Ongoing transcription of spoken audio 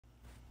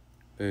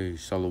Hey,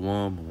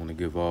 Shalom. I want to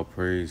give all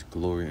praise,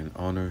 glory, and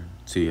honor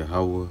to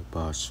Yahweh,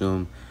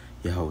 Bahasham,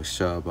 Yahweh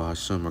Shah,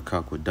 Bahasham,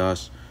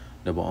 Rakakwadash.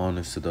 Double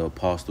honors to the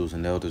apostles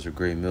and elders of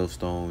Great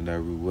Millstone that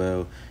rule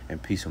well,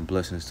 and peace and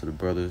blessings to the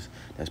brothers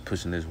that's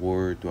pushing this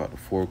word throughout the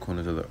four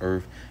corners of the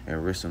earth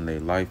and risking their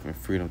life and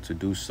freedom to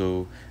do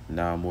so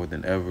now more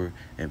than ever.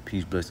 And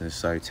peace, blessings, and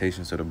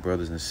salutations to the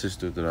brothers and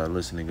sisters that are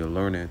listening and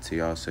learning. To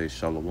y'all say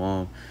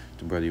Shalom.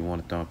 The brother you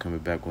want to coming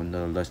back with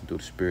another lesson through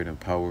the spirit and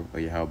power of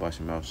Yahweh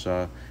Basham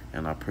Shah.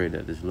 And I pray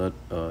that this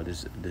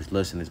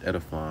lesson is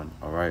edifying.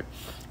 All right.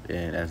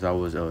 And as I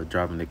was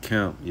driving to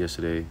camp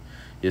yesterday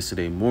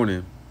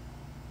morning,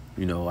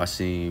 I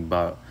seen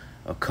about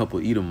a couple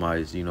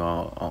Edomites,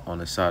 on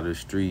the side of the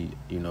street,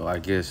 I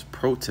guess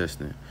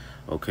protesting.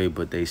 Okay,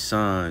 but they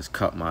signs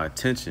caught my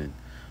attention.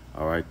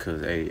 All right,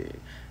 because hey,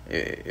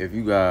 if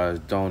you guys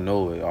don't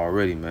know it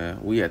already,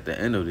 man, we at the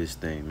end of this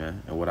thing,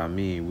 man. And what I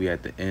mean, we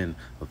at the end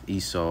of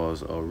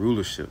Esau's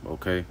rulership.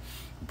 Okay,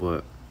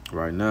 but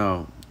right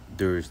now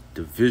there's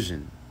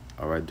division.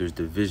 All right, there's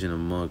division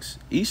amongst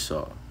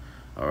Esau.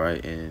 All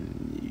right,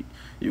 and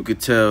you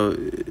could tell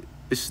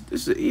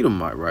it's an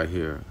Edomite right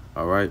here.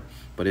 All right,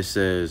 but it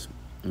says,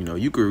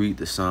 you could read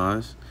the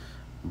signs,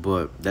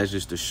 but that's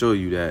just to show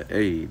you that,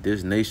 hey,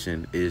 this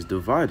nation is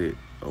divided.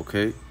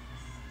 Okay,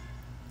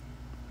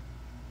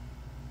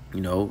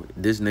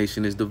 this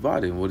nation is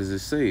divided. What does it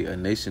say? A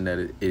nation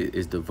that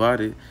is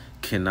divided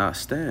cannot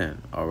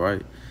stand. All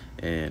right,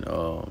 and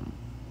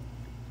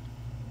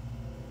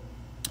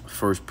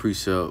first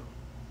precept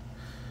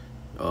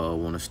I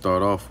want to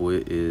start off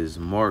with is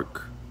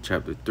Mark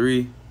chapter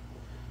 3,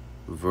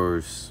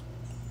 verse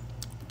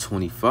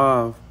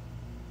 25.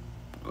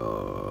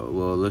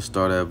 Well, let's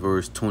start at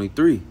verse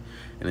 23,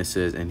 and it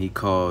says, "And he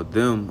called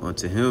them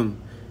unto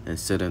him, and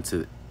said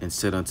unto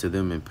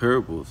them in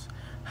parables,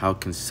 How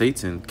can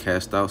Satan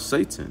cast out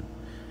Satan?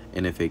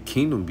 And if a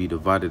kingdom be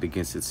divided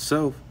against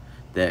itself,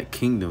 that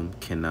kingdom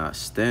cannot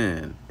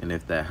stand. And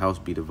if that house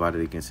be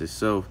divided against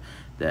itself,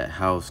 that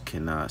house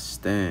cannot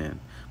stand.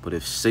 But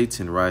if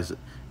Satan rise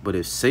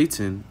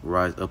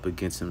up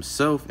against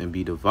himself and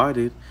be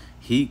divided,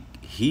 he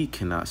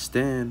cannot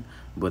stand,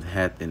 but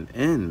hath an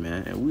end,"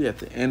 man. And we at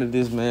the end of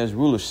this man's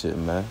rulership,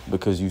 man,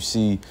 because you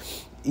see,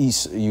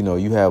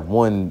 you have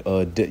one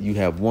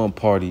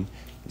party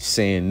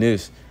saying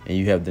this, and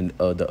you have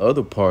the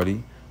other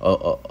party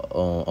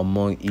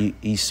among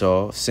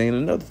Esau saying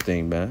another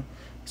thing, man.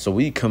 So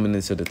we coming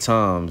into the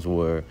times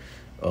where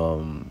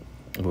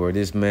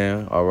this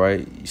man, all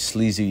right,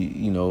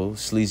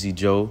 sleazy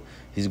Joe,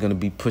 he's gonna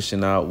be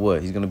pushing out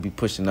what? He's gonna be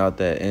pushing out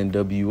that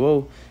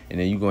NWO, and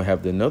then you're gonna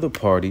have another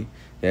party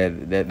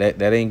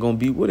that ain't gonna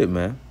be with it,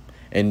 man.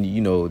 And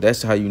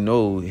that's how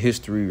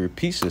history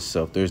repeats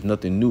itself. There's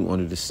nothing new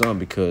under the sun,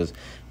 because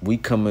we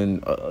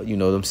coming,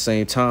 them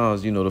same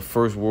times, the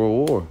First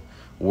World War,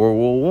 World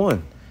War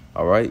I.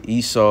 All right,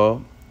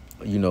 Esau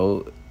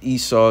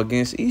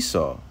against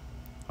Esau.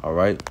 All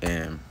right,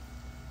 and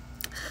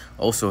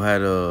also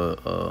had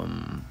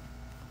an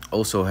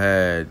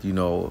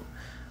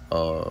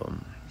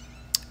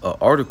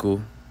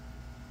article,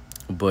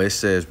 but it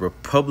says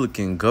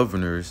Republican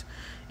governors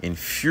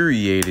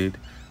infuriated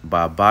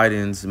by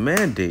Biden's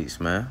mandates,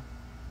 man.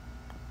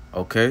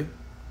 Okay,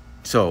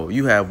 so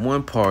you have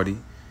one party,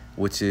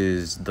 which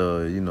is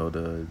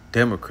the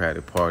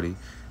Democratic Party,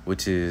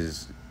 which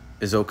is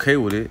okay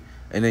with it,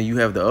 and then you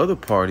have the other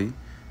party,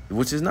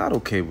 which is not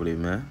okay with it,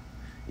 man.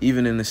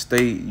 Even in the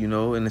state,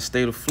 in the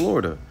state of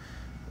Florida,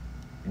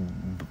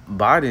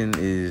 Biden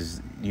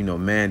is,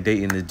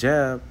 mandating the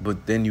jab,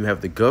 but then you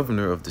have the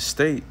governor of the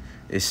state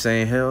is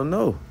saying hell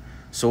no.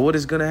 So what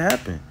is gonna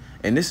happen?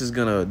 And this is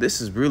gonna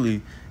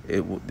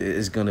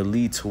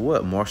lead to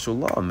what? Martial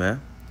law, man.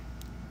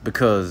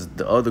 Because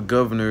the other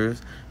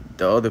governors,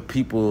 the other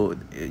people,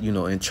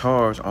 in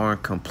charge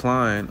aren't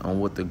complying on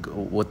what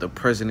the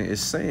president is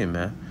saying,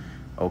 man.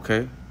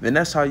 Okay? And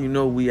that's how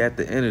we at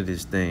the end of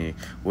this thing,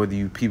 whether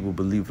you people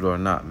believe it or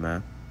not,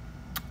 man.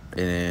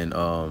 And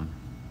I'm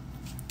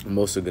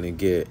also gonna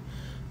get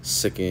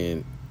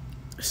second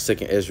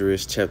Ezra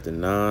chapter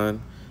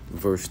 9,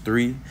 verse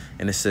 3,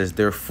 and it says,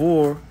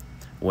 "Therefore,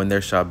 when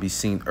there shall be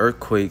seen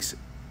earthquakes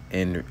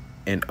and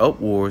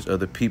uproars of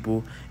the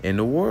people in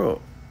the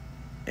world."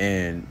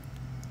 And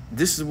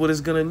this is what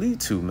it's gonna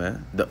lead to,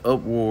 man. The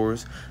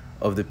uproars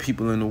of the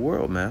people in the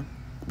world, man.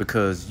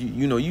 Because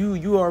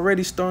you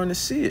already starting to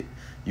see it.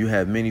 You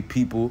have many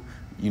people,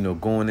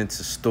 going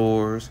into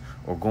stores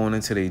or going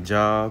into their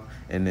job,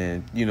 and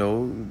then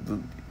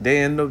they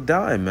end up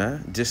dying,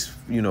 man, just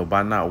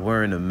by not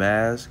wearing a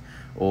mask.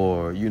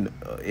 Or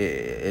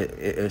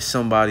if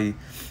somebody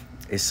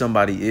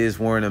is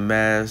wearing a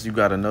mask, you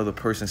got another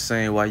person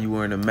saying, "Why you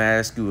wearing a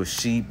mask? You a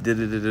sheep?"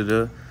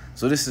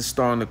 So this is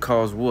starting to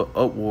cause what?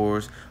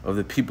 Uproars of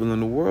the people in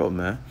the world,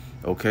 man.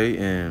 Okay,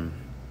 and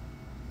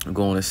I'm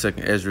going to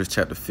second Ezra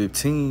chapter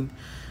 15.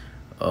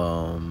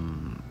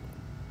 I'm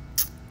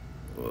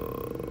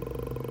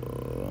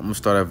gonna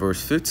start at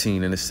verse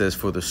 15, and it says,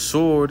 "For the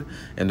sword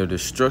and the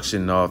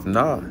destruction of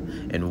Nah,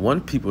 and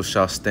one people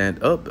shall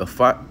stand up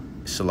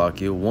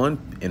Shalakia,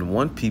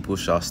 one people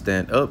shall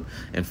stand up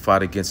and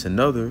fight against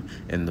another,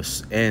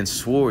 and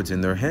swords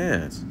in their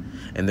hands,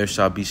 and there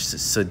shall be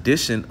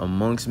sedition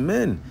amongst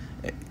men.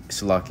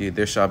 Shalakia,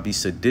 there shall be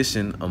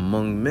sedition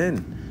among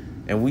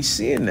men, and we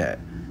seeing that.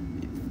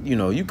 You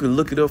know, you can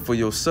look it up for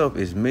yourself.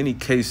 There's many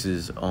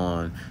cases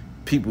on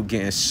people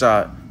getting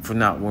shot for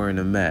not wearing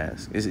a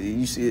mask.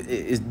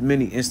 It's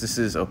many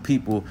instances of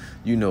people,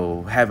 you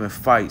know, having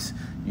fights,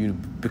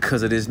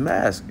 because of this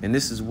mask. And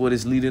this is what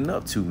it's leading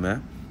up to,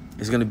 man.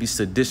 It's going to be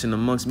sedition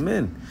amongst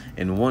men,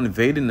 and one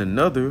invading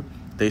another.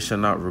 They shall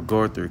not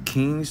regard their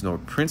kings nor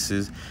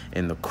princes,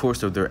 and the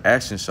course of their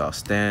actions shall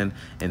stand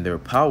in their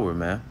power,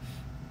 man.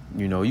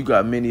 You know, you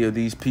got many of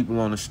these people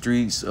on the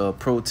streets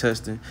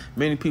protesting.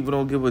 Many people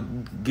don't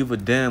give a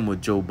damn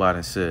what Joe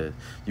Biden said.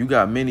 You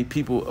got many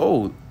people,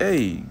 oh,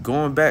 hey,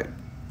 going back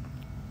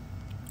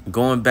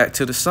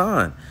to the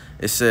sign.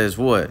 It says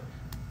what?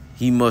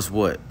 He must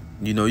what?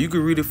 You know, you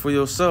can read it for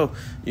yourself.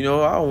 You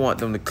know, I don't want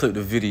them to clip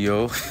the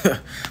video,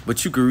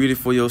 but you can read it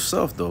for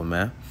yourself though,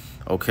 man.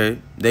 Okay,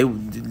 they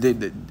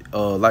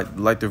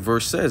like the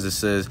verse says, it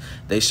says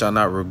they shall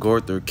not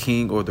regard their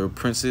king or their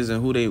princes.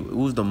 And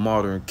who's the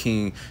modern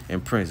king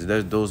and princes?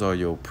 Those are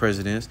your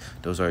presidents,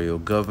 those are your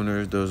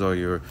governors, those are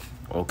your,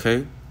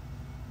 okay,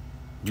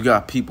 you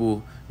got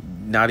people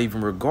not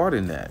even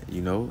regarding that.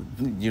 You know,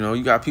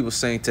 you got people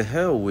saying to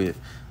hell with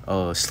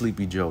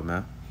Sleepy Joe,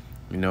 man.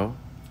 You know,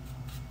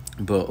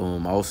 but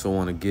I also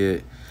want to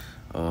get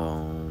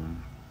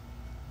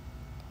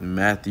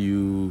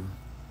Matthew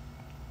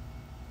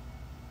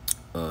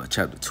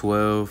chapter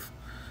 12,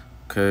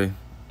 okay,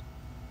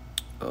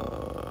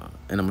 and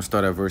I'm gonna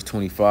start at verse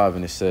 25,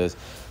 and it says,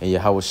 and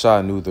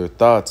Yahushua knew their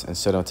thoughts, and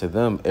said unto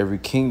them, every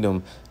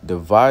kingdom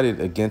divided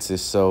against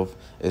itself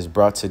is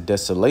brought to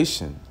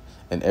desolation,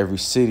 and every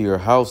city or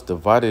house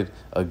divided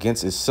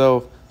against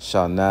itself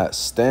shall not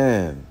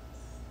stand.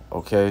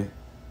 Okay,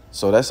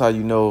 so that's how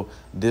you know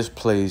this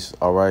place,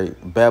 all right,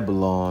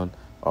 Babylon,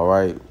 all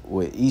right,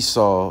 with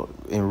Esau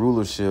in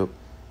rulership,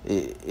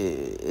 it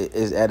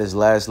is at its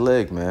last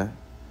leg, man.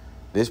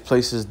 This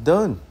place is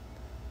done.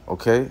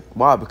 Okay,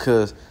 why?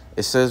 Because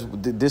it says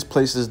this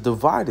place is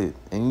divided,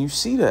 and you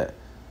see that.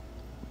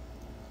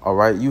 All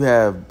right, you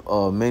have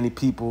many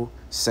people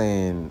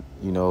saying,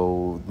 you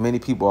know, many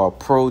people are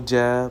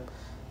pro-jab.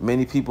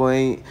 Many people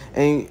ain't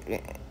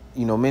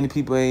many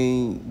people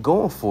ain't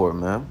going for it,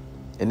 man.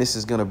 And this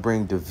is gonna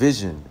bring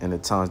division in the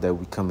times that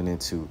we coming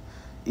into,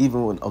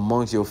 even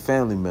amongst your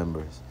family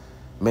members.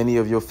 Many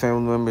of your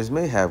family members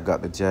may have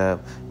got the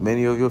jab.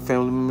 Many of your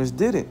family members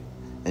didn't.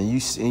 And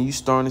you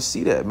starting to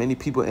see that. Many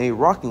people ain't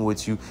rocking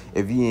with you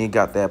if you ain't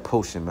got that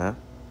potion, man.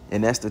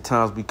 And that's the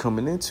times we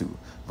coming into.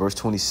 Verse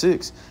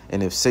 26,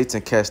 and if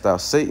Satan cast out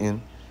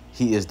Satan,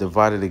 he is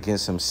divided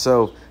against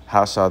himself.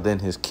 How shall then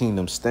his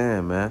kingdom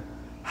stand, man?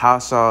 How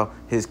shall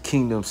his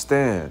kingdom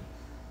stand?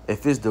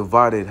 If it's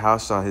divided, how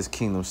shall his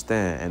kingdom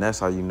stand? And that's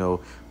how you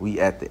know we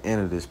at the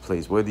end of this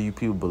place, whether you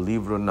people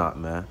believe it or not,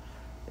 man.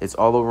 It's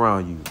all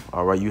around you,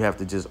 all right? You have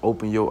to just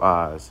open your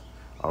eyes.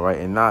 All right,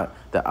 and not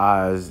the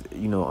eyes,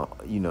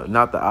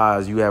 not the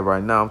eyes you have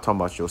right now. I'm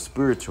talking about your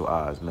spiritual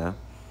eyes, man.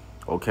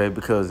 Okay,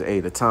 because hey,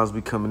 the times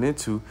we coming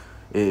into,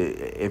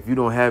 if you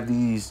don't have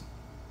these,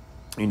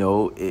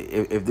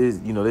 if this,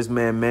 this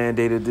man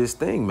mandated this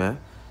thing, man,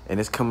 and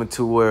it's coming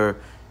to where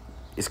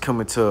it's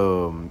coming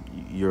to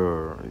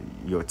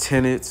your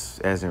tenants,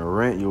 as in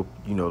rent,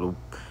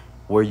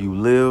 where you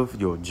live,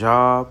 your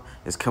job.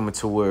 It's coming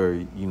to where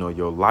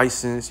your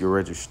license, your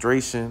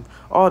registration,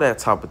 all that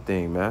type of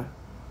thing, man.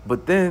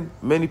 But then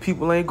many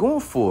people ain't going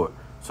for it.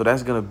 So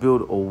that's gonna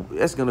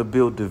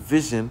build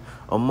division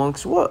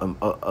amongst what?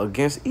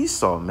 Against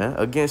Esau, man,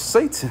 against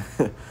Satan.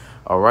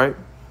 All right.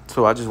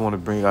 So I just want to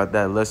bring out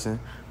that lesson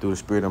through the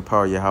spirit and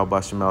power of Yahweh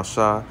Shemal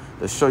Shah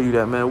to show you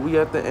that, man, we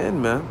at the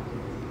end, man.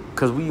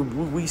 Because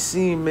we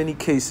seen many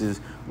cases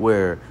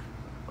where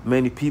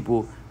many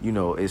people,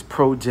 is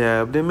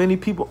pro-jab. Then many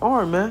people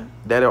are, man,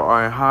 that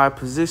are in high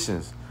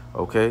positions.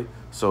 Okay.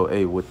 So,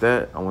 hey, with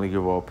that, I want to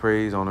give all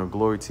praise, honor, and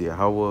glory to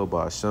Yahweh,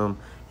 Ba'ashem,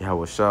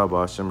 Yahweh Shah,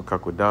 Ba'ashem,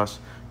 Kakwadash.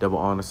 Double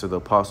honors to the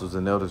apostles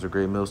and elders of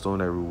Great Millstone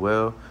that rule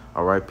well.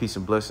 All right, peace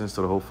and blessings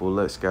to the hopeful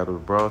elect scattered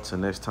abroad. Till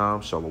next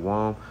time,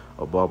 Shalom,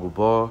 Abba,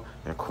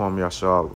 and Kwam Yashala.